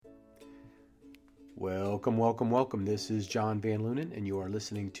Welcome, welcome, welcome. This is John Van Lunen, and you are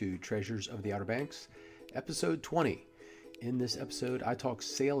listening to Treasures of the Outer Banks, episode 20. In this episode, I talk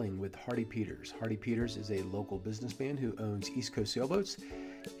sailing with Hardy Peters. Hardy Peters is a local businessman who owns East Coast Sailboats.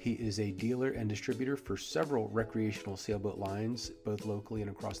 He is a dealer and distributor for several recreational sailboat lines, both locally and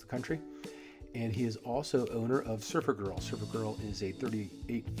across the country. And he is also owner of Surfer Girl. Surfer Girl is a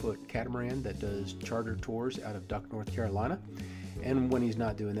 38-foot catamaran that does charter tours out of Duck, North Carolina. And when he's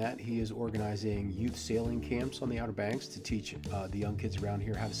not doing that, he is organizing youth sailing camps on the Outer Banks to teach the young kids around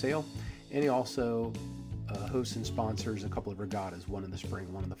here how to sail. And he also hosts and sponsors a couple of regattas, one in the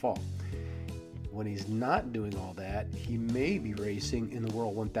spring, one in the fall. When he's not doing all that, he may be racing in the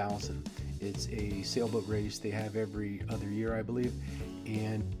World 1000. It's a sailboat race they have every other year, I believe.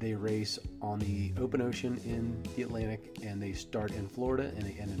 And they race on the open ocean in the Atlantic, and they start in Florida and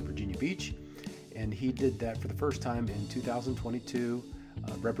they end in Virginia Beach. And he did that for the first time in 2022,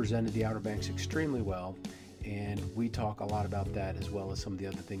 represented the Outer Banks extremely well, and we talk a lot about that as well as some of the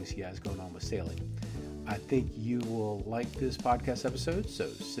other things he has going on with sailing. I think you will like this podcast episode, so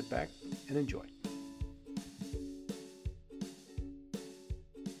sit back and enjoy.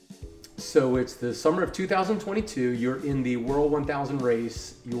 So it's the summer of 2022, you're in the World 1000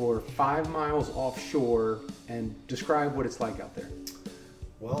 race, you're 5 miles offshore, and describe what it's like out there.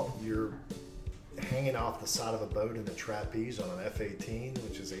 Well, you're hanging off the side of a boat in a trapeze on an F-18,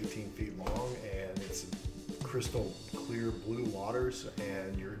 which is 18 feet long, and it's crystal clear blue waters,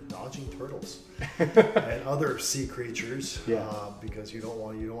 and you're dodging turtles and other sea creatures because you don't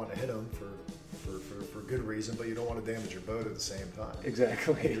want to hit them for good reason, but you don't want to damage your boat at the same time.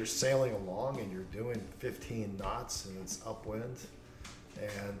 Exactly. And you're sailing along, and you're doing 15 knots, and it's upwind,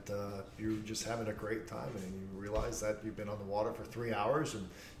 and you're just having a great time, and you realize that you've been on the water for 3 hours, and you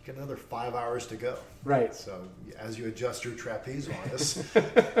get another 5 hours to go. Right. So as you adjust your trapeze harness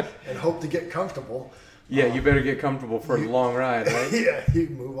and hope to get comfortable. Yeah, you better get comfortable for a long ride, right? Yeah, you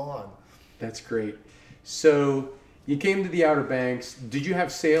can move on. That's great. So you came to the Outer Banks. Did you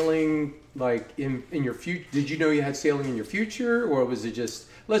have sailing like in your future? Did you know you had sailing in your future, or was it just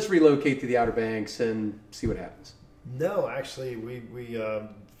let's relocate to the Outer Banks and see what happens? No, actually, we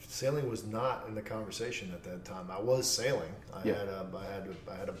sailing was not in the conversation at that time. I was sailing. I had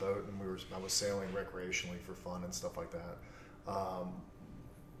a boat, and I was sailing recreationally for fun and stuff like that.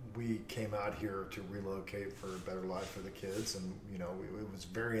 We came out here to relocate for a better life for the kids, and it was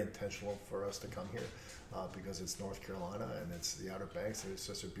very intentional for us to come here because it's North Carolina and it's the Outer Banks, and it's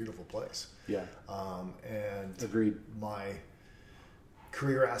just a beautiful place. Yeah. And agreed. My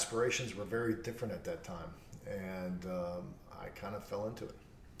career aspirations were very different at that time, and I kind of fell into it.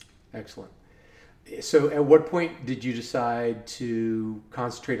 Excellent. So at what point did you decide to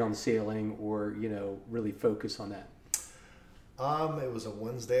concentrate on sailing or, really focus on that? It was a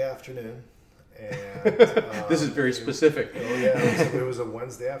Wednesday afternoon, and this is very specific. It was a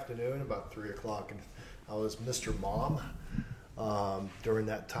Wednesday afternoon, about 3:00, and I was Mr. Mom during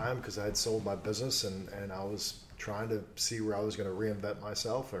that time because I had sold my business, and I was trying to see where I was going to reinvent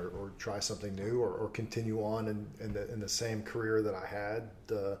myself or try something new or continue on in the same career that I had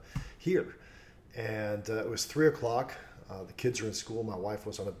here. And it was 3:00. The kids were in school. My wife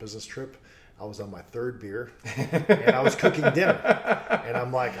was on a business trip. I was on my third beer, and I was cooking dinner. And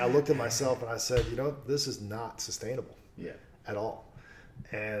I looked at myself and I said, this is not sustainable at all.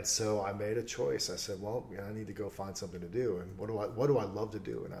 And so I made a choice. I said, well, I need to go find something to do. And what do I love to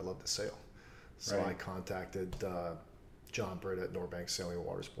do? And I love to sail. So I contacted John Britt at Norbank Sailing and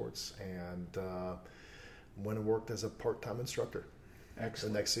Water Sports and went and worked as a part-time instructor.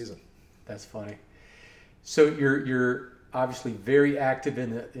 Excellent. The next season. That's funny. So you're obviously very active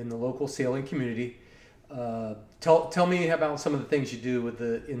in the local sailing community. Tell me about some of the things you do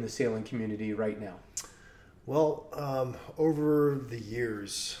in the sailing community right now. Well, over the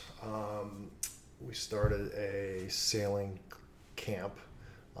years, we started a sailing camp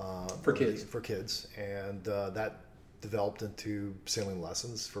for kids, and that developed into sailing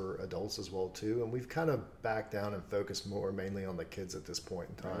lessons for adults as well too. And we've kind of backed down and focused mainly on the kids at this point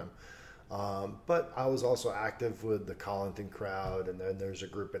in time. But I was also active with the Collington crowd, and then there's a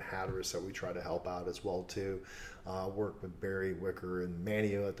group in Hatteras that we try to help out as well too. Work with Barry Wicker and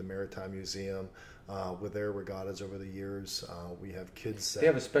Manio at the Maritime Museum with their regattas over the years. We have kids. They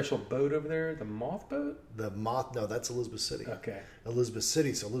have a special boat over there, the Moth boat? No, that's Elizabeth City. Okay. Elizabeth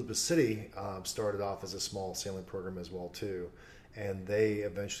City. So Elizabeth City started off as a small sailing program as well too, and they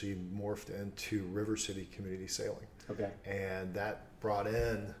eventually morphed into River City Community Sailing. Okay. And that brought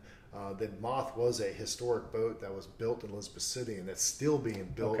in. The Moth was a historic boat that was built in Elizabeth City, and that's still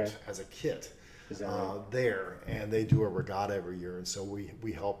being built as a kit. Is that right? there, and they do a regatta every year, and so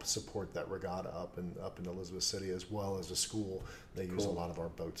we help support that regatta up in Elizabeth City, as well as a school. They use a lot of our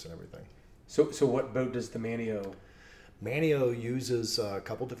boats and everything. So what boat does the Manio? Manio uses a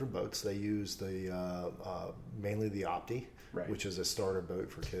couple different boats. They use the mainly the Opti, Right. which is a starter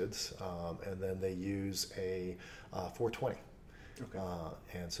boat for kids, and then they use a 420. Okay.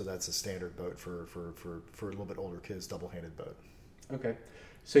 And so that's a standard boat for a little bit older kids, double-handed boat. Okay.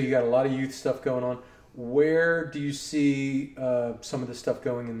 So you got a lot of youth stuff going on. Where do you see some of this stuff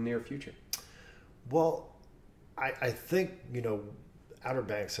going in the near future? Well, I think, Outer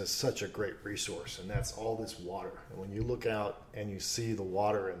Banks has such a great resource, and that's all this water. And when you look out and you see the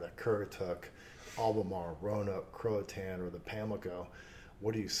water in the Currituck, Albemarle, Roanoke, Croatan, or the Pamlico,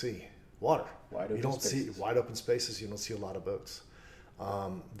 what do you see? Water. You don't see wide open spaces. You don't see a lot of boats.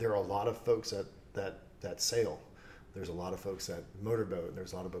 There are a lot of folks that sail. There's a lot of folks that motorboat. And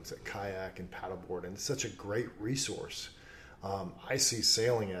there's a lot of folks that kayak and paddleboard, and it's such a great resource. I see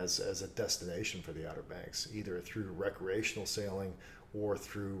sailing as a destination for the Outer Banks, either through recreational sailing or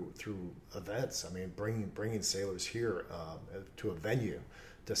through events. I mean, bringing sailors here to a venue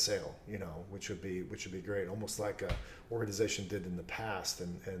to sail, which would be great. Almost like a organization did in the past,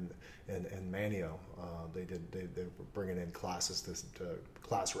 and Manio, they were bringing in classes to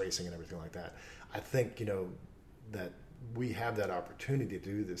class racing and everything like that. I think that we have that opportunity to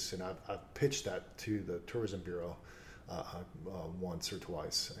do this, and I've pitched that to the Tourism Bureau once or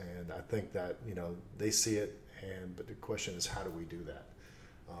twice, and I think that they see it, but the question is, how do we do that?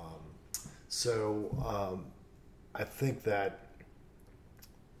 I think that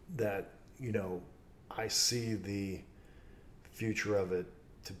I see the future of it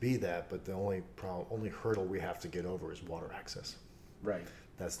to be that, but the only hurdle we have to get over is water access. Right.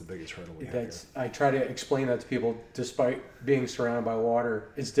 That's the biggest hurdle we have here. I try to explain that to people. Despite being surrounded by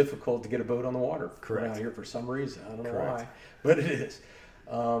water, it's difficult to get a boat on the water around here for some reason. I don't know why, but it is.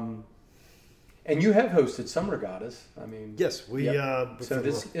 And you have hosted some regattas. I mean, yes, we. Yep. So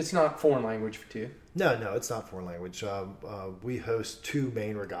it's not foreign language to you. No, it's not foreign language. We host two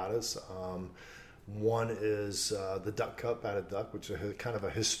main regattas. One is the Duck Cup out of Duck, which is kind of a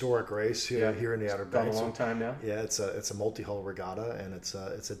historic race here in the Outer Banks. It's been a long time now. Yeah, it's a multi-hull regatta, and it's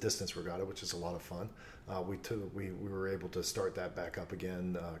a distance regatta, which is a lot of fun. We were able to start that back up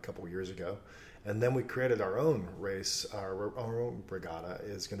again a couple of years ago, and then we created our own race. Our own regatta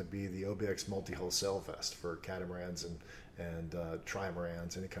is going to be the OBX Multi-Hull Sail Fest for catamarans and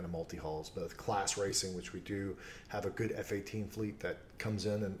trimarans, any kind of multi-hulls, both class racing, which we do have a good F-18 fleet that comes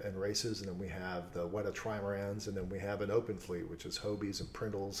in and races, and then we have the Weta trimarans, and then we have an open fleet, which is Hobies and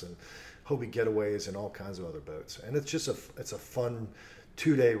Prindles and Hobie Getaways and all kinds of other boats. And it's just it's a fun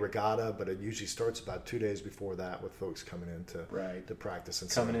 2-day regatta, but it usually starts about 2 days before that with folks coming in to practice and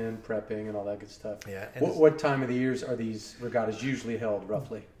coming in, prepping, and all that good stuff. Yeah. What time of the years are these regattas usually held,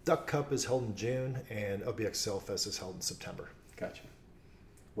 roughly? Duck Cup is held in June, and OBX Sail Fest is held in September. Gotcha.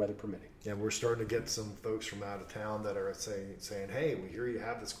 Weather permitting. Yeah, we're starting to get some folks from out of town that are saying, hey, we hear you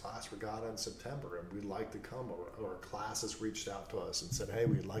have this class regatta in September, and we'd like to come. Or a class has reached out to us and said, hey,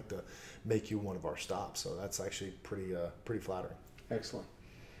 we'd like to make you one of our stops. So that's actually pretty flattering. Excellent.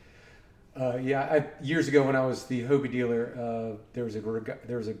 Years ago when I was the Hobie dealer, there was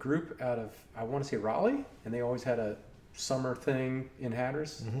a group out of, I want to say Raleigh, and they always had a summer thing in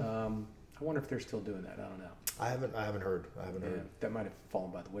Hatteras. Mm-hmm. I wonder if they're still doing that. I don't know. I haven't heard. That might have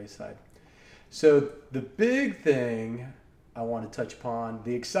fallen by the wayside. So the big thing I want to touch upon,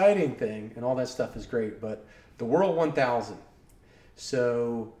 the exciting thing, and all that stuff is great, but the Whirl 1000.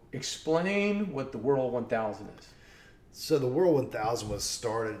 So explain what the Whirl 1000 is. So the Whirl 1000 was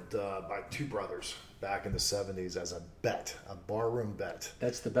started by two brothers back in the 70s as a bet, a barroom bet.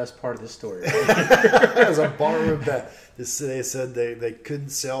 That's the best part of the story. As a barroom bet. They said they couldn't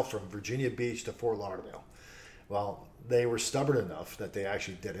sail from Virginia Beach to Fort Lauderdale. Well, they were stubborn enough that they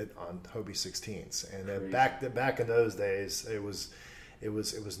actually did it on Hobie 16s. And then back in those days, it was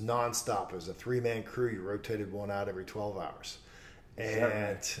nonstop. It was a 3-man crew. You rotated one out every 12 hours.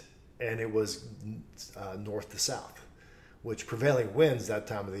 And it was north to south, which prevailing winds that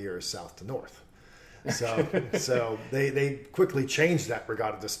time of the year is south to north. So they quickly changed that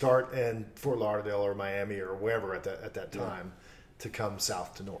regatta to start in Fort Lauderdale or Miami or wherever at that time to come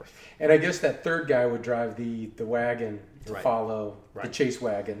south to north. And I guess that third guy would drive the wagon to follow the chase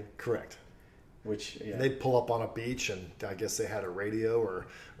wagon. Correct. Which they'd pull up on a beach, and I guess they had a radio or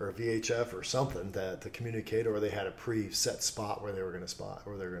a VHF or something to communicate, or they had a preset spot where they were going to stop.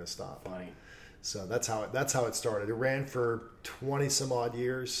 Funny. So that's how it started. It ran for 20 some odd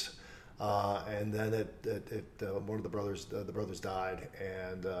years, and then one of the brothers died,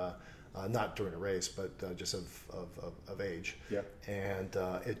 and not during a race, but just of age. Yeah. And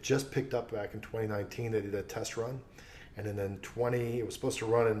it just picked up back in 2019. They did a test run, and then in it was supposed to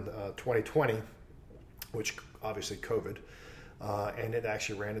run in 2020, which obviously COVID, and it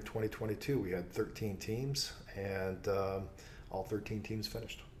actually ran in 2022. We had 13 teams, and all 13 teams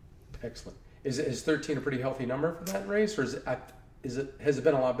finished. Excellent. Is 13 a pretty healthy number for that race, or has it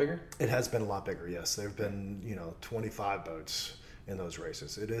been a lot bigger? It has been a lot bigger. Yes, there've been 25 boats in those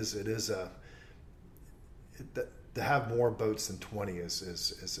races. To have more boats than 20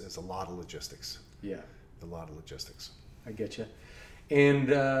 is a lot of logistics. Yeah, a lot of logistics. I get you.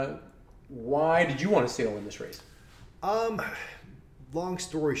 And why did you want to sail in this race? Long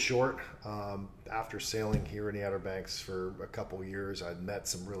story short, after sailing here in the Outer Banks for a couple years, I'd met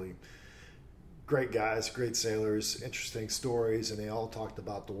some really great guys, great sailors, interesting stories, and they all talked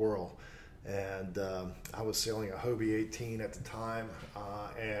about the Whirl. And I was sailing a Hobie 18 at the time,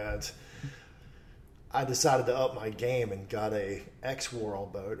 and I decided to up my game and got a X-Whirl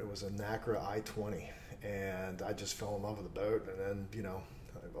boat. It was a Nacra I-20, and I just fell in love with the boat. And then,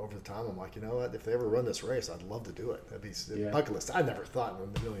 over the time, I'm like, you know what? If they ever run this race, I'd love to do it. That'd be bucket list. I never thought in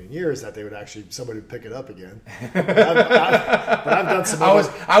a million years that they would somebody would pick it up again. But I've done some.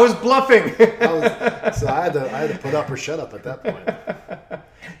 I was bluffing. So I had to put up or shut up at that point.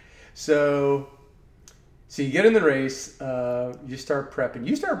 So you get in the race. You start prepping.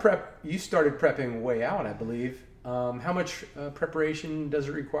 You started prepping way out, I believe. How much preparation does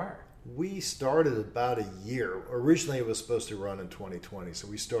it require? We started about a year. Originally, it was supposed to run in 2020, so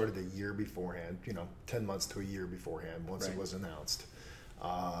we started a year beforehand. 10 months to a year beforehand. Once It was announced.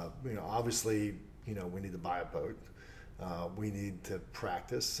 Obviously, we need to buy a boat. We need to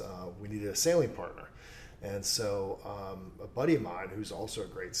practice. We needed a sailing partner, and so a buddy of mine who's also a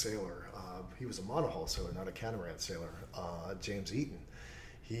great sailor. He was a monohull sailor, not a catamaran sailor. James Eaton.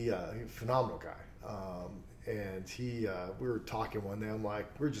 He's a phenomenal guy. And we were talking one day. I'm like,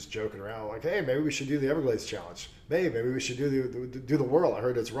 we were just joking around, like, hey, maybe we should do the Everglades Challenge. Maybe we should do the Whirl. I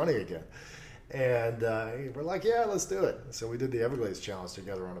heard it's running again. And we're like, yeah, let's do it. So we did the Everglades Challenge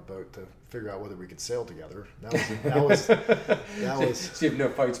together on a boat to figure out whether we could sail together. That was. See if no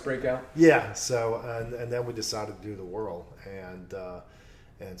fights break out. Yeah. So and then we decided to do the Whirl,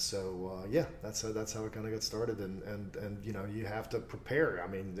 and so that's how it kind of got started. And you have to prepare. I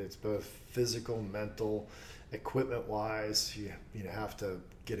mean, it's both physical, mental, equipment wise. You have to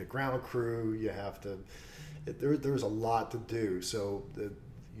get a ground crew. You have to. There's a lot to do. So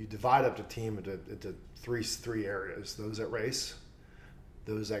you divide up the team into three areas: those that race,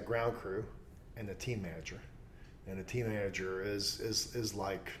 those that ground crew, and the team manager. And the team manager is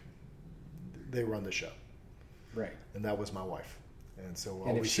like they run the show, right? And that was my wife. And so,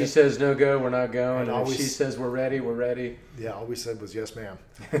 if she says no go, we're not going. And if she says we're ready, we're ready. Yeah, all we said was yes, ma'am.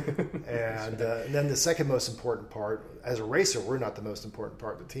 And then the second most important part, as a racer, we're not the most important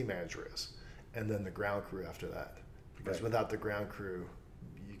part. The team manager is, and then the ground crew after that. Because without the ground crew,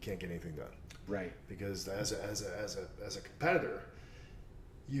 you can't get anything done. Right. Because as a competitor,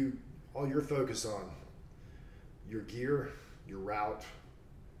 all you're focused on your gear, your route,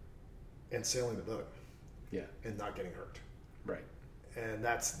 and sailing the boat. Yeah. And not getting hurt. Right. And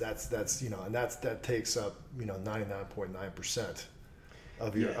that takes up 99.9%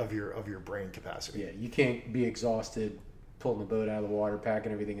 of your brain capacity. Yeah, you can't be exhausted pulling the boat out of the water,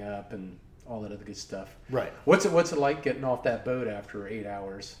 packing everything up, and all that other good stuff. Right. What's it like getting off that boat after 8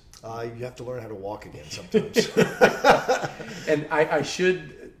 hours? You have to learn how to walk again sometimes. And I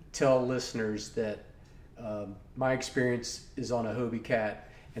should tell listeners that my experience is on a Hobie Cat,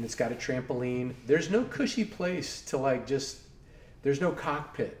 and it's got a trampoline. There's no cushy place to there's no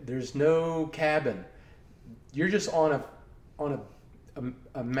cockpit. There's no cabin. You're just on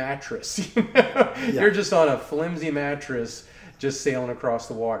a mattress. Yeah. You're just on a flimsy mattress, just sailing across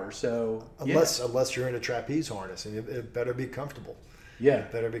the water. So unless you're in a trapeze harness, and it better be comfortable. Yeah,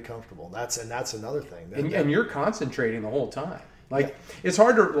 it better be comfortable. That's another thing. And you're concentrating the whole time. It's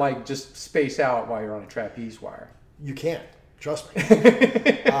hard to just space out while you're on a trapeze wire. You can't. Trust me.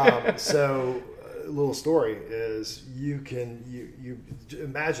 So a little story is you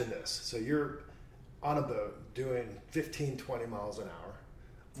imagine this. So you're on a boat doing 15, 20 miles an hour.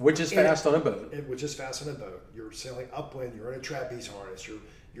 Which is fast on a boat. Which is fast on a boat. You're sailing upwind. You're in a trapeze harness.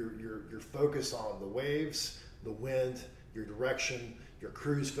 You're focused on the waves, the wind, your direction. Your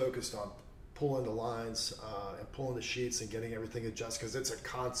crew's focused on pulling the lines and pulling the sheets and getting everything adjusted because it's a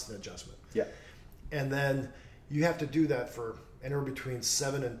constant adjustment. Yeah. And then you have to do that for anywhere between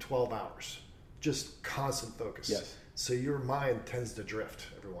 7 and 12 hours. Just constant focus. Yes. So your mind tends to drift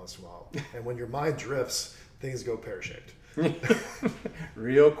every once in a while. And when your mind drifts, things go pear-shaped.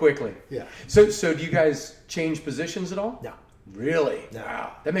 Real quickly. Yeah. So do you guys change positions at all? No. Really? No.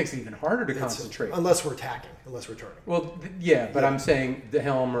 Wow. That makes it even harder to concentrate. Unless we're tacking, unless we're turning. Well, but I'm saying the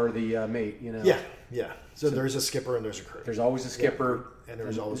helm or the mate, Yeah. So there's a skipper and there's a crew. There's always a skipper. And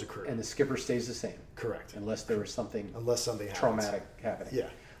there's always a crew. And the skipper stays the same. Correct. Unless there was something happens. Traumatic happening. Yeah.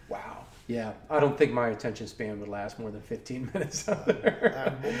 Wow. Yeah. I don't think my attention span would last more than 15 minutes out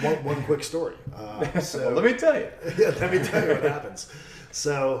there. One quick story. So let me tell you. Yeah, let me tell you what happens.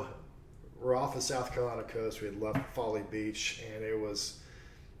 So we're off the South Carolina coast. We had left Folly Beach, and it was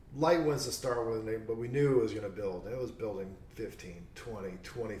light winds to start with, but we knew it was going to build. It was building 15, 20,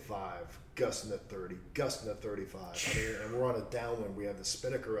 25, gusting at 30, gusting at 35. I mean, and we're on a downwind. We have the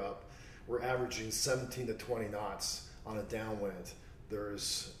spinnaker up. We're averaging 17 to 20 knots on a downwind.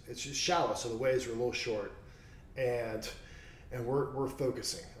 It's just shallow, so the waves are a little short, and we're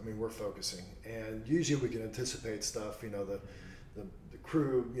focusing. I mean, we're focusing, and usually we can anticipate stuff. The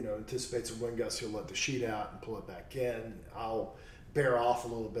crew, anticipates a wind gust. He'll let the sheet out and pull it back in. I'll bear off a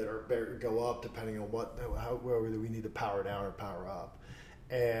little bit or go up depending on whether we need to power down or power up.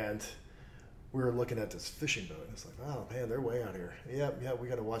 And we were looking at this fishing boat, and it's like, oh man, they're way out here. Yeah, we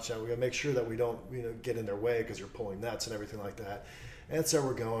got to watch out. We got to make sure that we don't get in their way because they're pulling nets and everything like that. And so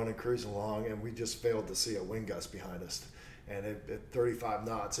we're going and cruising along, and we just failed to see a wind gust behind us. And at 35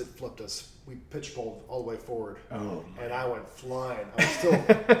 knots, it flipped us. We pitch pulled all the way forward, and I went flying. I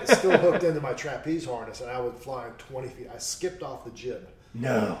was still hooked into my trapeze harness, and I went flying 20 feet. I skipped off the jib.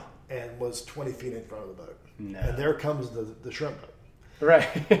 No. And was 20 feet in front of the boat. No. And there comes the shrimp boat. Right.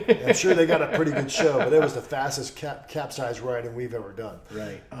 I'm sure they got a pretty good show, but it was the fastest capsize riding we've ever done.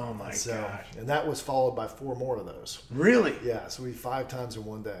 Right. Oh my gosh. And that was followed by 4 more of those. Really? Yeah. So we 5 times in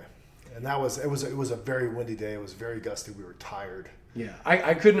one day, and it was a very windy day. It was very gusty. We were tired. Yeah.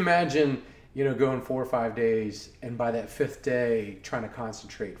 I couldn't imagine going 4 or 5 days, and by that 5th day trying to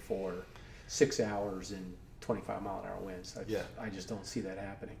concentrate for 6 hours in 25-mile-an-hour winds. I just don't see that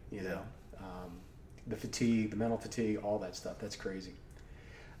happening. You know, the fatigue, the mental fatigue, all that stuff. That's crazy.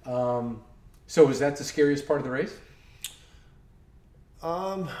 So was that the scariest part of the race?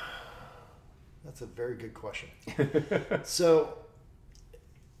 That's a very good question. So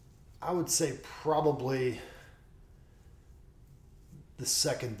I would say probably the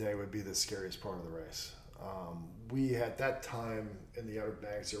second day would be the scariest part of the race. We at that time in the Outer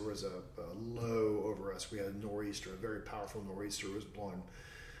Banks, there was a low over us. We had a nor'easter, a very powerful nor'easter. It was blowing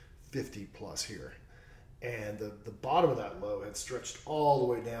 50 plus here. And the bottom of that low had stretched all the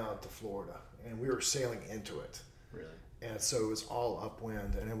way down to Florida, and we were sailing into it. Really? And so it was all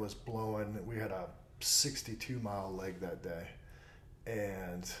upwind, and it was blowing. We had a 62-mile leg that day,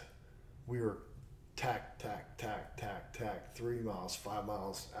 and we were tack, 3 miles, 5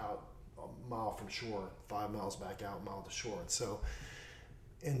 miles out, a mile from shore, 5 miles back out, a mile to shore. And so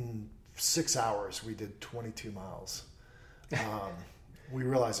in 6 hours, we did 22 miles. We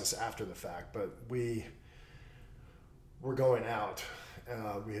realized this after the fact, but we were going out.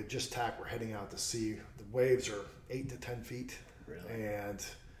 We had just tacked. We're heading out to sea. The waves are 8 to 10 feet. Really? And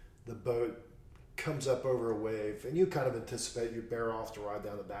the boat comes up over a wave, and you kind of anticipate you bear off to ride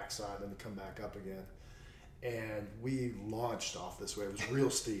down the backside and then come back up again. And we launched off this wave. It was real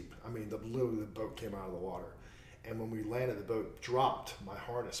steep. I mean, literally the boat came out of the water. And when we landed, the boat dropped. My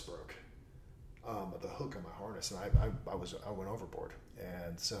harness broke. The hook on my harness, and I went overboard.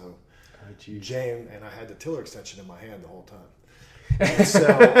 And so James, and I had the tiller extension in my hand the whole time. And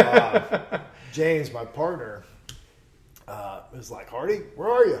so James, my partner, was like, Hardy, where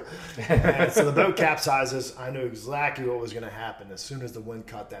are you? And so the boat capsizes. I knew exactly what was going to happen. As soon as the wind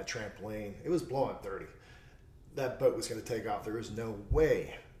caught that trampoline, it was blowing 30. That boat was going to take off. There was no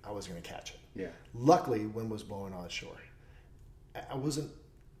way I was going to catch it. Yeah. Luckily, wind was blowing on shore.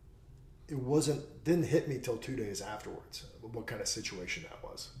 Didn't hit me till 2 days afterwards, what kind of situation that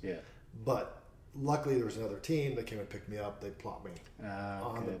was. Yeah. But luckily there was another team that came and picked me up. They plopped me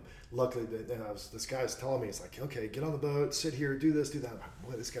on them. Luckily, this guy's telling me, he's like, okay, get on the boat, sit here, do this, do that. I'm like,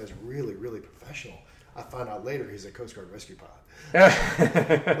 boy, this guy's really, really professional. I found out later he's a Coast Guard rescue pilot.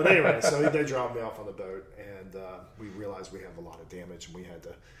 But anyway, so they dropped me off on the boat, and we realized we have a lot of damage, and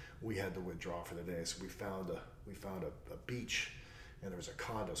we had to withdraw for the day. So we found a beach, and there was a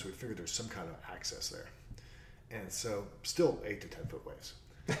condo, so we figured there's some kind of access there. And so still 8 to 10 foot waves.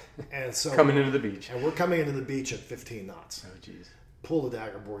 And so coming into the beach. And we're coming into the beach at 15 knots. Oh, jeez. Pull the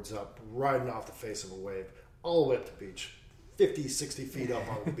dagger boards up, riding off the face of a wave, all the way up the beach, 50, 60 feet up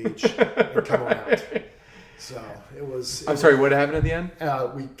on the beach, and come around. So it was. I'm sorry, what happened at the end?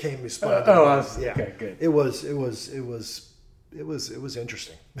 We spun. Yeah. Okay, good. It was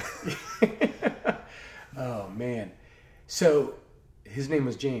interesting. Oh man. So his name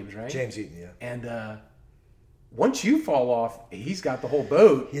was James, right? James Eaton, yeah. And once you fall off, he's got the whole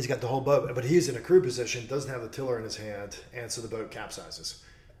boat. He's got the whole boat, but he's in a crew position, doesn't have the tiller in his hand, and so the boat capsizes.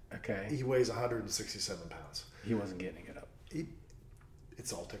 Okay. He weighs 167 pounds. He wasn't getting it up.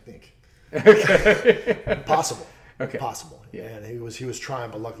 It's all technique. Okay. Possible. Okay. Possible. Yeah. And he was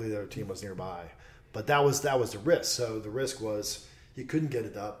trying, but luckily the other team was nearby. But that was the risk. So the risk was he couldn't get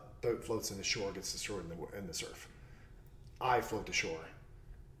it up. Boat floats in the shore, gets destroyed in the surf. I float to shore.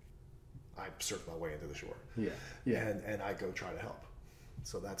 I surf my way into the shore. Yeah. Yeah. And I go try to help.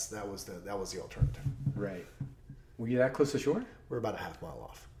 So that was the alternative. Right. Were you that close to shore? We're about a half mile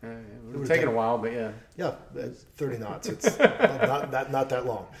off. It was taking a while, but yeah. Yeah, 30 knots. It's not that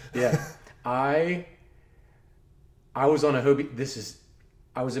long. Yeah. I was on a Hobie.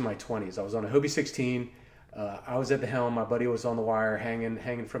 I was in my 20s. I was on a Hobie 16. I was at the helm. My buddy was on the wire,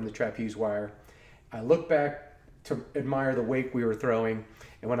 hanging from the trapeze wire. I look back to admire the wake we were throwing,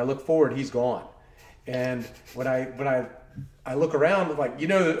 and when I look forward, he's gone. And when I look around, like, the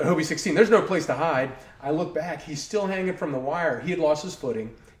Hobie 16, there's no place to hide. I look back, he's still hanging from the wire. He had lost his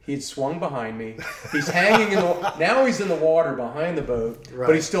footing. He'd swung behind me. He's hanging now he's in the water behind the boat, right.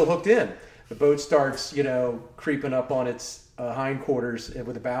 But he's still hooked in. The boat starts, creeping up on its hindquarters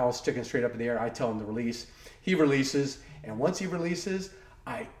with the bow sticking straight up in the air. I tell him to release. He releases, and once he releases,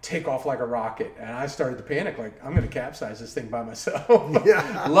 I take off like a rocket, and I started to panic, like, I'm going to capsize this thing by myself.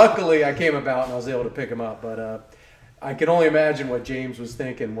 Yeah. Luckily, I came about and I was able to pick him up, but I can only imagine what James was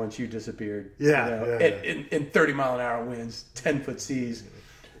thinking once you disappeared. Yeah, In 30-mile-an-hour winds, 10-foot seas.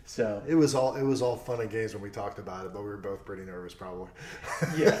 So it was all fun and games when we talked about it, but we were both pretty nervous, probably.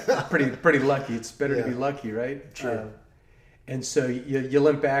 Yeah, pretty lucky. It's better to be lucky, right? Sure. And so you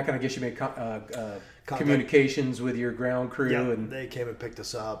limp back, and I guess you made communications with your ground crew. Yeah, and they came and picked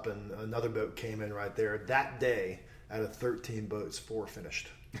us up, and another boat came in right there. That day, out of 13 boats, 4 finished.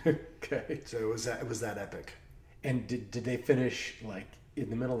 Okay. So it was that epic. And did they finish like in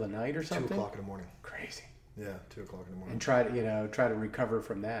the middle of the night or something? 2:00 in the morning. Crazy. Yeah, 2:00 in the morning. And try to recover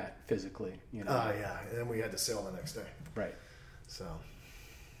from that physically. Yeah, and then we had to sail the next day. Right. So.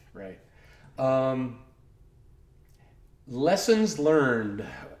 Right. Lessons learned.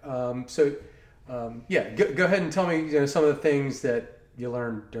 Go ahead and tell me some of the things that you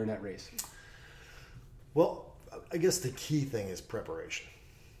learned during that race. Well, I guess the key thing is preparation.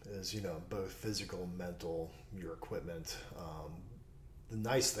 Is both physical, mental, your equipment. The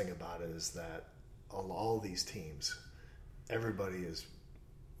nice thing about it is that all these teams, everybody is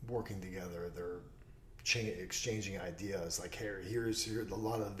working together. They're exchanging ideas. Like, here's a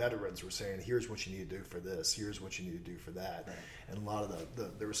lot of the veterans were saying, here's what you need to do for this. Here's what you need to do for that. Right. And a lot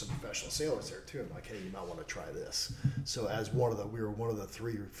of there were some professional sailors there too. I'm like, hey, you might want to try this. So we were one of the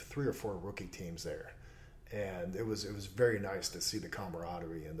three or four rookie teams there. And it was very nice to see the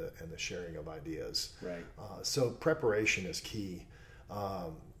camaraderie and the sharing of ideas. Right. So preparation is key.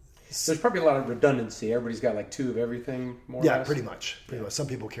 There's probably a lot of redundancy. Everybody's got like 2 of everything, more or less. Yeah, pretty much. Some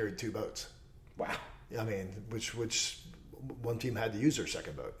people carried 2 boats. Wow. I mean, which one team had to use their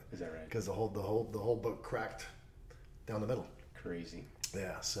second boat. Is that right? Because the whole boat cracked down the middle. Crazy.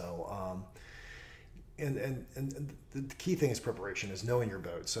 Yeah. So. And the key thing is preparation, is knowing your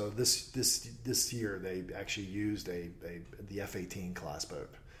boat. So this year they actually used the F-18 class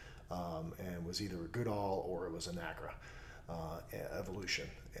boat, and was either a Goodall or it was a NACRA Evolution,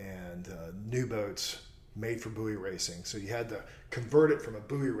 and new boats made for buoy racing. So you had to convert it from a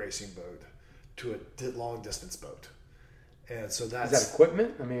buoy racing boat to a long distance boat. And so is that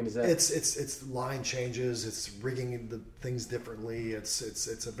equipment? I mean, is that it's line changes, it's rigging the things differently.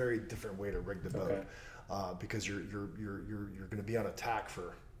 It's a very different way to rig the boat, because you're going to be on attack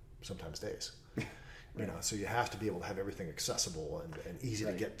for sometimes days. So you have to be able to have everything accessible and easy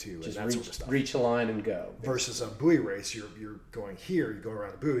to get to, just and that sort of stuff. Reach a line and go. Versus a buoy race, you're going here, you're going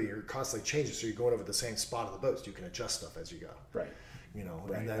around a buoy, you're constantly changing, so you're going over the same spot of the boat, so you can adjust stuff as you go. Right.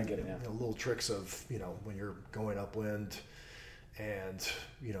 Right. And then I get it now. Little tricks of when you're going upwind. And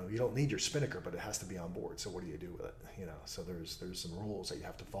you don't need your spinnaker, but it has to be on board. So what do you do with it? So there's some rules that you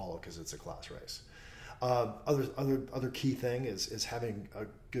have to follow because it's a class race. Other key thing is having a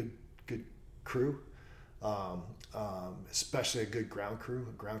good crew, especially a good ground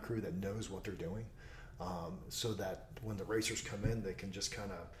crew that knows what they're doing, so that when the racers come in, they can just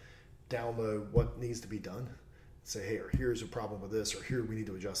kind of download what needs to be done. Say, hey, or here's a problem with this, or here we need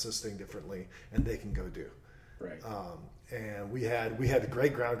to adjust this thing differently, and they can go do. Right. And we had a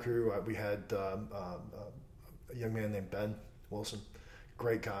great ground crew. We had a young man named Ben Wilson,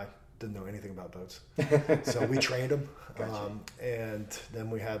 great guy, didn't know anything about boats. So we trained them. Gotcha. And then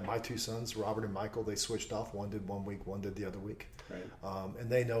we had my two sons, Robert and Michael. They switched off. One did 1 week, one did the other week. Right. And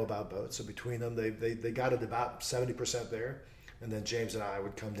they know about boats. So between them, they got it about 70% there. And then James and I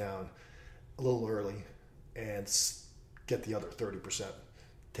would come down a little early and get the other 30%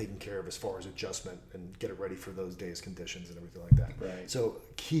 taken care of as far as adjustment and get it ready for those days' conditions and everything like that. Right. So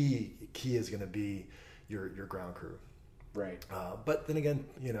key is going to be your ground crew. Right. But then again,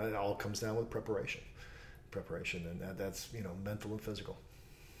 you know, it all comes down with preparation, and that's, you know, mental and physical.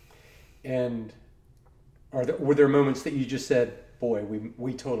 And were there moments that you just said, boy,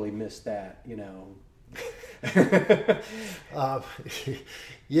 we totally missed that, you know?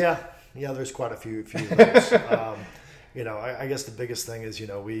 Yeah, there's quite a few of those. You know, I guess the biggest thing is, you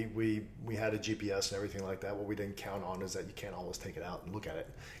know, we had a GPS and everything like that. What we didn't count on is that you can't always take it out and look at it.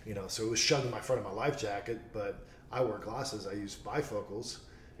 You know, so it was shoved in my front of my life jacket, but I wear glasses. I use bifocals.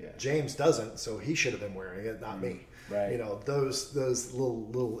 Yeah. James doesn't, so he should have been wearing it, not me. Right. You know, those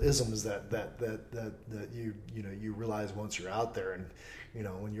little isms that you realize once you're out there, and you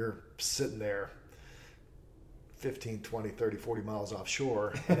know, when you're sitting there 15, 20, 30, 40 miles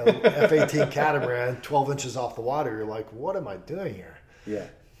offshore, you know, F-18 catamaran, 12 inches off the water, you're like, what am I doing here? Yeah.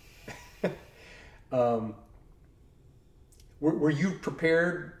 Were you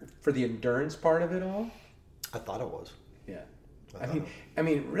prepared for the endurance part of it all? I thought it was. Yeah. I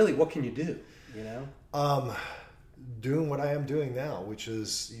mean, really, what can you do, you know? Doing what I am doing now, which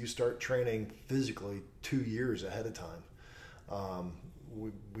is you start training physically 2 years ahead of time.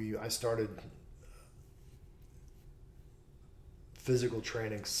 I started physical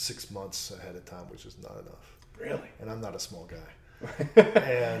training 6 months ahead of time, which is not enough. Really? And I'm not a small guy.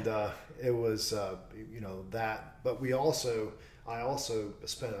 And it was, you know, that. But I also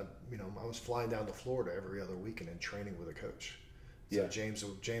spent I was flying down to Florida every other weekend and training with a coach. So yeah.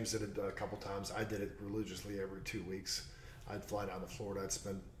 James did it a couple times. I did it religiously every 2 weeks. I'd fly down to Florida. I'd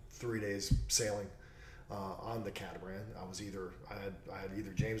spend 3 days sailing on the catamaran. I had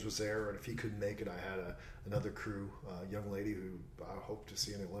either James was there, and if he couldn't make it, I had another crew, young lady who I hope to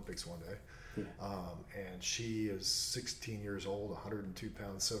see in the Olympics one day. Yeah. And she is 16 years old, 102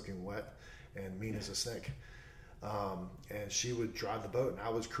 pounds, soaking wet, and mean as a snake. And she would drive the boat, and I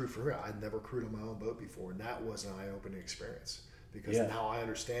was crew for her. I'd never crewed on my own boat before, and that was an eye-opening experience because now I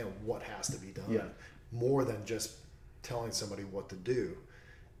understand what has to be done more than just telling somebody what to do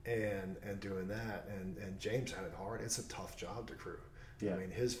and doing that. And James had it hard. It's a tough job to crew. I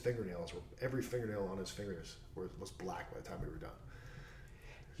mean, his fingernails every fingernail on his fingers was black by the time we were done.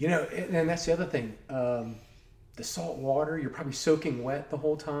 You know, and that's the other thing. The salt water, you're probably soaking wet the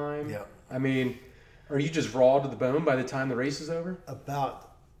whole time. Yeah. I mean, are you just raw to the bone by the time the race is over?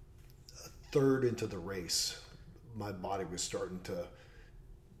 About a third into the race, my body was starting to,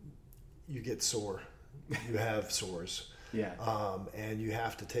 you get sore. You have sores. Yeah. And you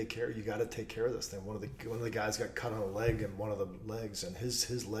have to you got to take care of this thing. One of the guys got cut on a leg and one of the legs, and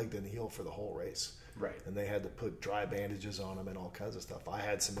his leg didn't heal for the whole race. Right. And they had to put dry bandages on him and all kinds of stuff. I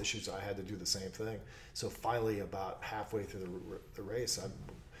had some issues. I had to do the same thing. So finally, about halfway through the race,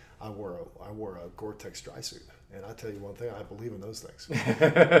 I wore a Gore-Tex dry suit. And I tell you one thing, I believe in those things.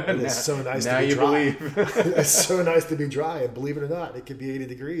 It is so nice to be dry. It's so nice to be dry, and believe it or not, it could be 80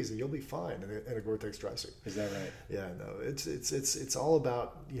 degrees and you'll be fine in a Gore-Tex dry suit. Is that right? Yeah, no, it's all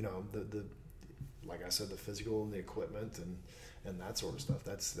about, you know, the like I said, the physical and the equipment and that sort of stuff.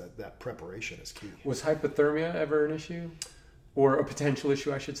 That preparation is key. Was hypothermia ever an issue, or a potential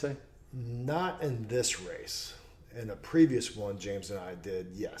issue, I should say? Not in this race. In a previous one, James and I did,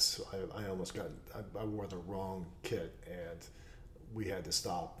 yes. I almost I wore the wrong kit, and we had to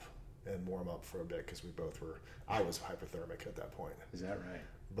stop and warm up for a bit because I was hypothermic at that point. Is that right?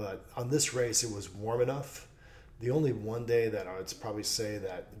 But on this race, it was warm enough. The only one day that I would probably say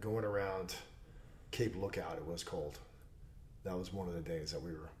that going around Cape Lookout, it was cold. That was one of the days that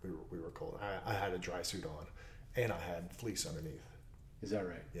we were cold. I had a dry suit on, and I had fleece underneath. Is that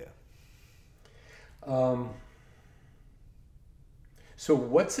right? Yeah. So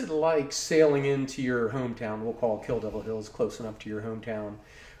what's it like sailing into your hometown? We'll call Kill Devil Hills, close enough to your hometown.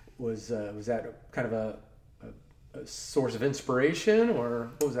 Was that kind of a source of inspiration,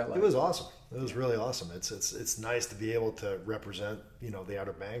 or what was that like? It was awesome. It was really awesome. It's nice to be able to represent, you know, the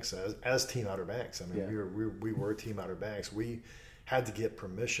Outer Banks as Team Outer Banks. I mean, we were Team Outer Banks. We had to get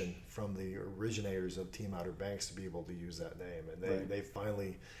permission from the originators of Team Outer Banks to be able to use that name, and they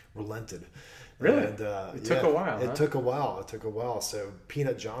finally relented. Really? And, it took a while. It took a while. So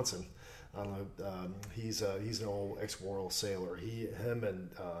Peanut Johnson, I don't know. He's an old ex-Royal sailor. Him and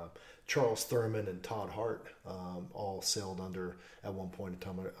Charles Thurman and Todd Hart all sailed at one point in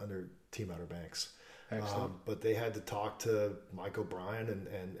time under Team Outer Banks. Excellent. But they had to talk to Mike O'Brien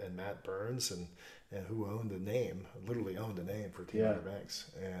and Matt Burns and who owned the name, literally owned the name for Team Outer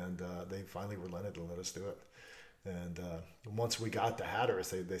Banks, and they finally relented to let us do it. And once we got to Hatteras,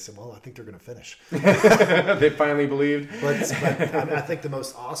 they said, "Well, I think they're going to finish." They finally believed. But I think the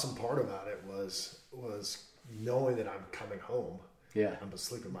most awesome part about it was knowing that I'm coming home. Yeah, I'm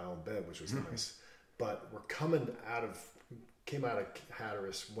asleep in my own bed, which was nice. But we're came out of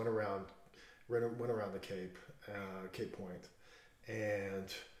Hatteras, went around the Cape Point,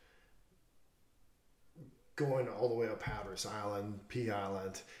 and going all the way up Hatteras Island, Pea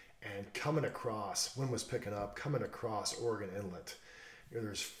Island, and coming across, wind was picking up, coming across Oregon Inlet.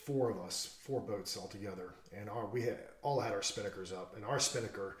 There's 4 of us, 4 boats all together, and we all had our spinnakers up, and our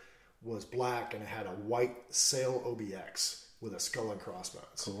spinnaker was black and it had a white sail OBX with a skull and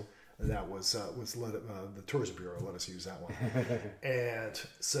crossbones. Cool. And that was the Tourism Bureau let us use that one. And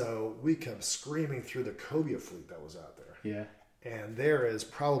so we kept screaming through the cobia fleet that was out there. Yeah. And there is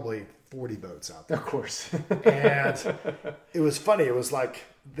probably 40 boats out there. Of course. And it was funny. It was like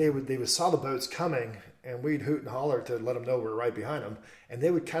they saw the boats coming, and we'd hoot and holler to let them know we were right behind them. And they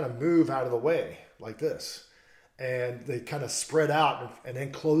would kind of move out of the way like this. And they kind of spread out and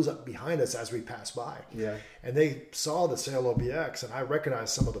then close up behind us as we passed by. Yeah. And they saw the Sail OBX, and I recognized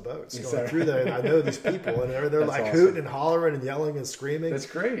some of the boats going through there. And I know these people, and they're like awesome. Hooting and hollering and yelling and screaming. That's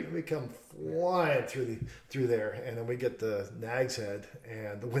great. And we come flying through there, and then we get the Nag's Head,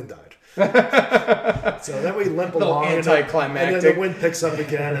 and the wind died. So then we limp along, anticlimactic. and then the wind picks up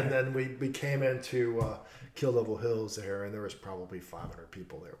again, and then we came into Kill Devil Hills there, and there was probably 500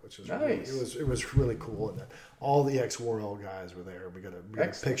 people there, which was nice. It was really cool, and all the ex-Royal guys were there. We got a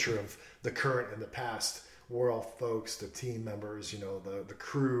picture of the current and the past Royal folks, the team members, the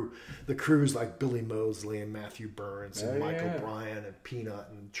crew, the crews like Billy Mosley and Matthew Burns and Mike O'Brien and Peanut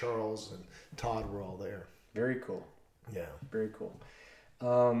and Charles and Todd were all there. Very cool. Yeah, very cool.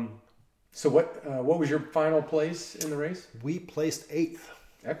 So what was your final place in the race? We placed 8th.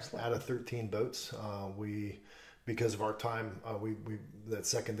 Excellent. Out of 13 boats. Because of our time, we that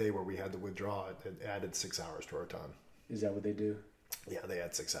second day where we had to withdraw, it added 6 hours to our time. Is that what they do? Yeah, they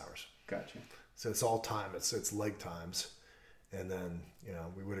add 6 hours. Gotcha. So it's all time. It's leg times, and then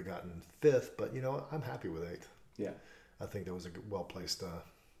we would have gotten 5th, but I'm happy with 8th. Yeah, I think that was a well placed.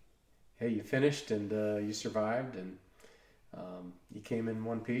 Hey, you finished and you survived, and you came in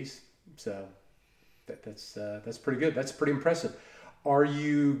one piece. So that's pretty good. That's pretty impressive. Are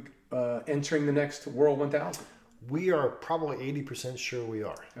you entering the next World 1000? We are probably 80% sure we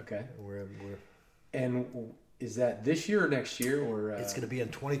are. Okay. We're and is that this year or next year, or it's going to be in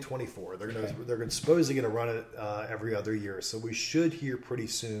 2024? They're supposedly going to run it every other year, so we should hear pretty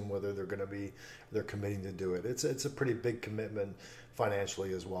soon whether they're committing to do it. It's a pretty big commitment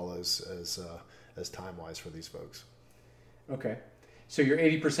financially as well as time wise for these folks. Okay, so you're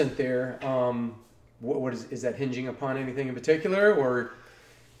 80% there. What is that hinging upon anything in particular, or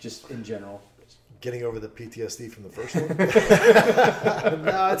just in general? Getting over the PTSD from the first one.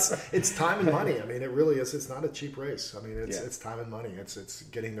 No, it's time and money. I mean, it really is. It's not a cheap race. I mean, it's time and money. It's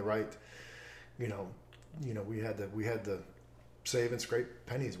getting the right. We had to save and scrape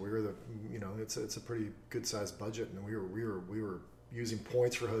pennies. We were it's a pretty good sized budget, and we were using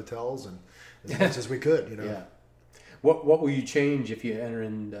points for hotels and as much as we could. Yeah. What will you change if you enter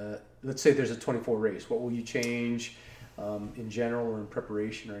in? Let's say there's a 24 race. What will you change in general or in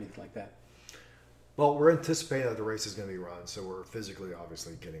preparation or anything like that? Well, we're anticipating that the race is going to be run, so we're physically,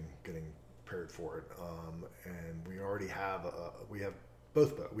 obviously, getting prepared for it. And we already have we have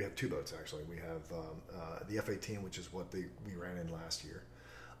two boats actually. We have the F-18, which is what we ran in last year,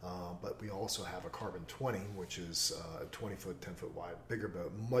 but we also have a Carbon 20, which is a 20-foot, 10-foot wide, bigger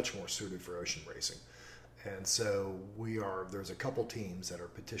boat, much more suited for ocean racing. And so there's a couple teams that are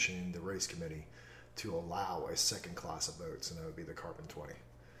petitioning the race committee to allow a second class of boats, and that would be the Carbon 20.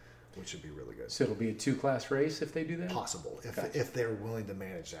 Which would be really good. So it'll be a 2-class race if they do that? Possible, if they're willing to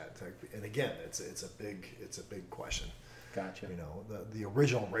manage that. And again, it's a big question. Gotcha. The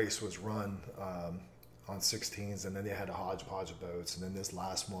original race was run on 16s, and then they had a hodgepodge of boats, and then this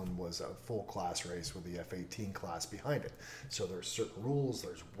last one was a full class race with the F-18 class behind it. So there's certain rules,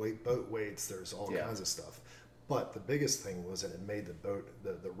 there's boat weights, there's all kinds of stuff. But the biggest thing was that it made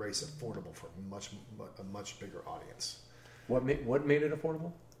the race affordable for a much bigger audience. What made it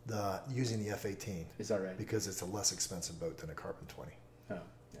affordable? Using the F-18. Is that right? Because it's a less expensive boat than a Carbon 20. Oh,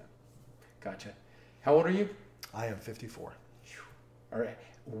 yeah. Gotcha. How old are you? I am 54. All right.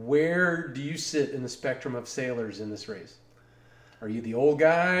 Where do you sit in the spectrum of sailors in this race? Are you the old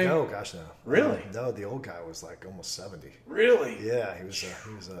guy? No, gosh, no. Really? No, the old guy was like almost 70. Really? Yeah, he was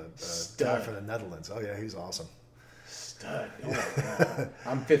a guy from the Netherlands. Oh yeah, he was awesome. Stud. Oh my God.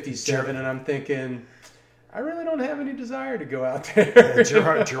 I'm 57 and I'm thinking, I really don't have any desire to go out there.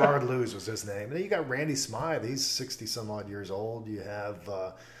 Gerard Lewis was his name. And then you got Randy Smythe. He's 60 some odd years old. You have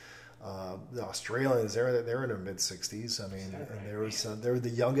the Australians. They're in their mid 60s. I mean, and the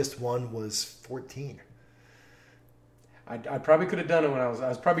youngest one was 14. I probably could have done it when I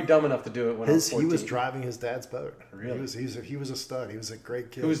was probably dumb enough to do it when I was 14. He was driving his dad's boat. Really? He was a stud. He was a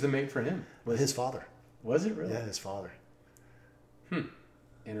great kid. Who was the mate for him? His father. Was it really? Yeah, his father.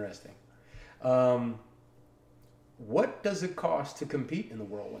 Interesting. What does it cost to compete in the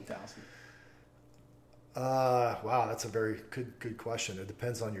World 1000? Wow, that's a very good question. It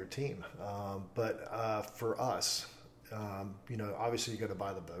depends on your team. But for us, obviously you got to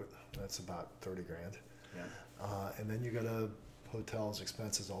buy the boat. That's about 30 grand. Yeah. And then you got to hotels,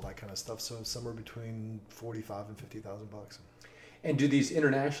 expenses, all that kind of stuff. So somewhere between $45,000 and $50,000. And do these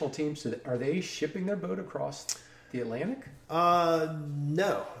international teams, are they shipping their boat across the Atlantic?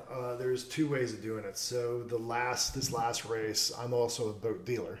 No. There's two ways of doing it. So this last race, I'm also a boat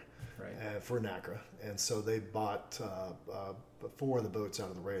dealer. Right. For NACRA, and so they bought 4 of the boats out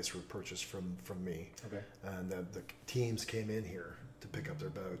of the race were purchased from me. Okay. And the teams came in here to pick up their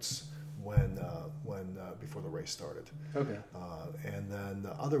boats when before the race started. Okay. And then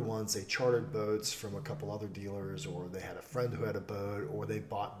the other ones, they chartered boats from a couple other dealers, or they had a friend who had a boat, or they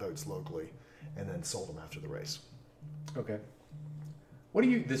bought boats locally and then sold them after the race. Okay.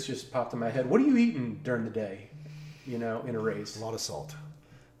 This just popped in my head. What are you eating during the day, in a race? A lot of salt.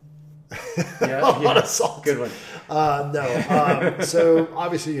 Yeah, a lot of salt. Good one. No. So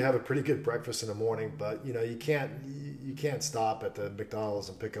obviously you have a pretty good breakfast in the morning, but you can't stop at the McDonald's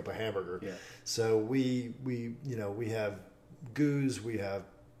and pick up a hamburger. Yeah. So we have goos, we have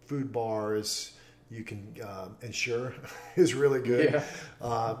food bars. You can Ensure is really good.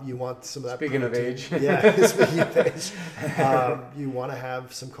 Yeah. You want some of that. Speaking protein. of age. Yeah. Speaking of age, you want to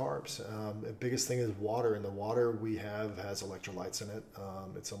have some carbs. The biggest thing is water, and the water we have has electrolytes in it.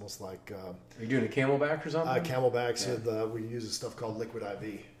 It's almost like. Are you doing a Camelback or something? Camelbacks. Yeah. We use stuff called Liquid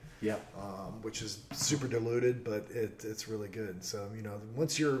IV. Yeah. Which is super diluted, but it's really good. So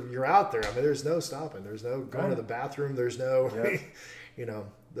once you're out there, I mean, there's no stopping. There's no going to the bathroom. There's no,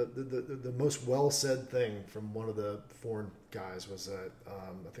 The most well said thing from one of the foreign guys was that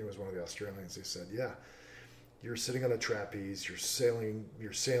I think it was one of the Australians. He said, "Yeah, you're sitting on a trapeze, you're sailing,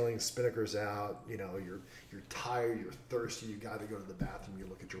 spinnakers out. You're tired, you're thirsty, you got to go to the bathroom. You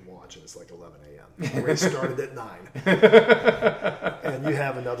look at your watch and it's like 11 a.m. The race started at 9, and you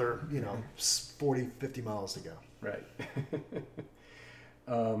have another 40, 50 miles to go." Right.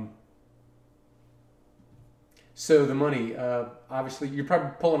 So the money, obviously, you're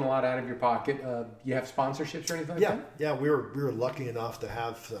probably pulling a lot out of your pocket. You have sponsorships or anything like that? Yeah. We were lucky enough to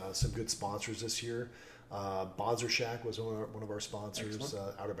have some good sponsors this year. Bonzer Shack was one of our sponsors.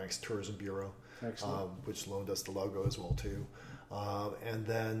 Outer Banks Tourism Bureau, which loaned us the logo as well too. And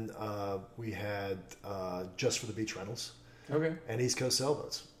then we had Just for the Beach Rentals. Okay. And East Coast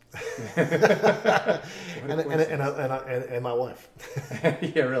Sailboats. and my wife.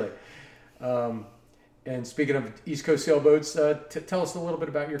 Yeah, really. And speaking of East Coast Sailboats, tell us a little bit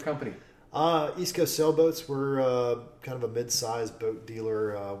about your company. East Coast Sailboats, we're kind of a mid-sized boat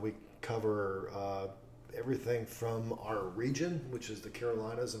dealer. We cover everything from our region, which is the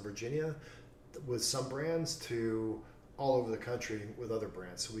Carolinas and Virginia, with some brands, to all over the country with other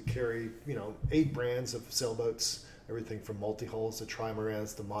brands. So we carry, 8 brands of sailboats, everything from multi-hulls to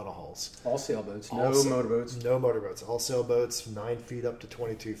trimarans to monohulls. All sailboats, no motorboats. No motorboats. All sailboats, 9 feet up to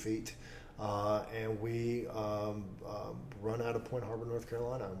 22 feet. And we run out of Point Harbor, North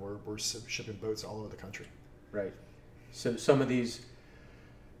Carolina, and we're shipping boats all over the country. Right. So some of these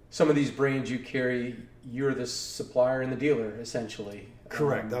brands you carry, you're the supplier and the dealer, essentially.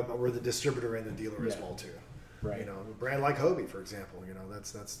 Correct. We're the distributor and the dealer as well too. Right. A brand like Hobie, for example,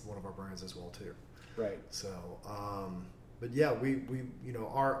 that's one of our brands as well too. Right. So, but yeah, we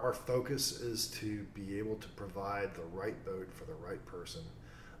our focus is to be able to provide the right boat for the right person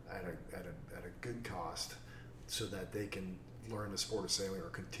at a good cost, so that they can learn the sport of sailing or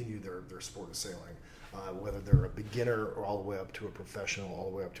continue their sport of sailing, whether they're a beginner or all the way up to a professional, all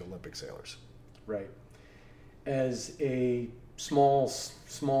the way up to Olympic sailors. Right. As a small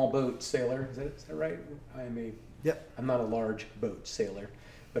boat sailor, is that right? I'm not a large boat sailor,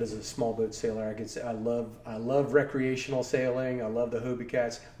 but as a small boat sailor, I could say I love recreational sailing. I love the Hobie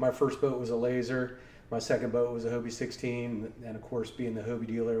Cats. My first boat was a laser. My second boat was a Hobie 16, and of course, being the Hobie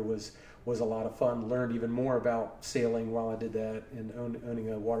dealer was a lot of fun. Learned even more about sailing while I did that and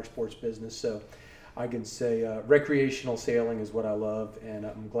owning a water sports business. So I can say recreational sailing is what I love, and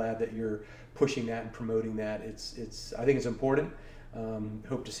I'm glad that you're pushing that and promoting that. I think it's important.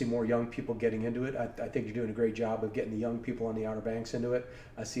 Hope to see more young people getting into it. I think you're doing a great job of getting the young people on the Outer Banks into it.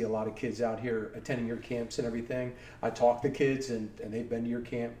 I see a lot of kids out here attending your camps and everything. I talk to kids, and they've been to your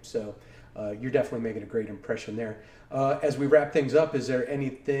camp, so you're definitely making a great impression there. As we wrap things up, is there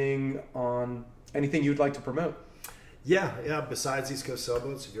anything you'd like to promote? Yeah. Besides East Coast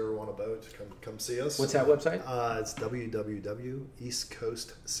Sailboats, if you ever want a boat, come see us. What's that website? It's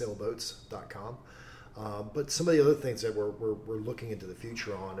www.eastcoastsailboats.com. But some of the other things that we're looking into the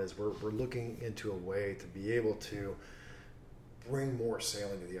future on is we're looking into a way to be able to bring more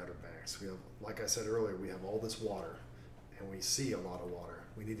sailing to the Outer Banks. We have, like I said earlier, we have all this water, and we see a lot of water.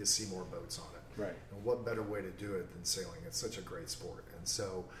 We need to see more boats on it. Right. And what better way to do it than sailing? It's such a great sport, and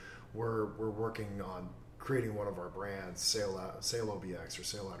so we're working on creating one of our brands, Sail OBX or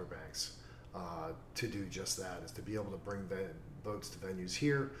Sail Outer Banks, to do just that, is to be able to bring boats to venues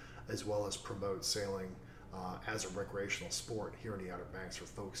here, as well as promote sailing as a recreational sport here in the Outer Banks for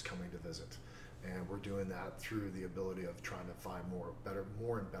folks coming to visit. And we're doing that through the ability of trying to find more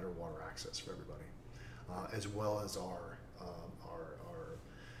and better water access for everybody, as well as our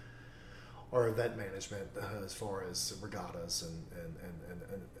event management as far as regattas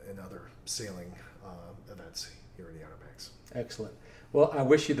and other sailing events here in the Outer Banks. Excellent. Well, I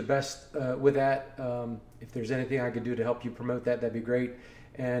wish you the best with that. If there's anything I could do to help you promote that, that'd be great.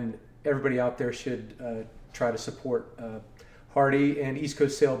 And everybody out there should try to support Hardy and East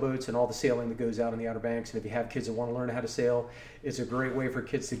Coast Sailboats and all the sailing that goes out in the Outer Banks. And if you have kids that want to learn how to sail, it's a great way for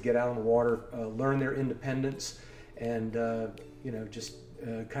kids to get out on the water, learn their independence, and just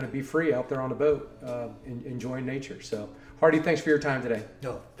kind of be free out there on the boat, enjoying nature. So, Hardy, thanks for your time today.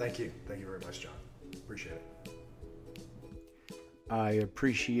 No, thank you. Thank you very much, John. Appreciate it. I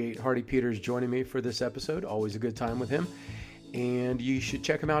appreciate Hardy Peters joining me for this episode. Always a good time with him. And you should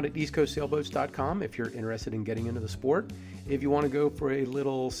check him out at eastcoastsailboats.com if you're interested in getting into the sport. If you want to go for a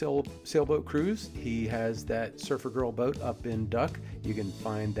little sailboat cruise, he has that Surfer Girl boat up in Duck. You can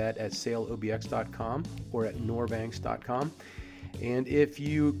find that at sailobx.com or at norbanks.com. And if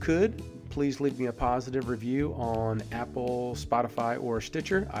you could, please leave me a positive review on Apple, Spotify, or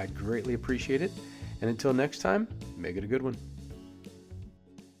Stitcher. I'd greatly appreciate it. And until next time, make it a good one.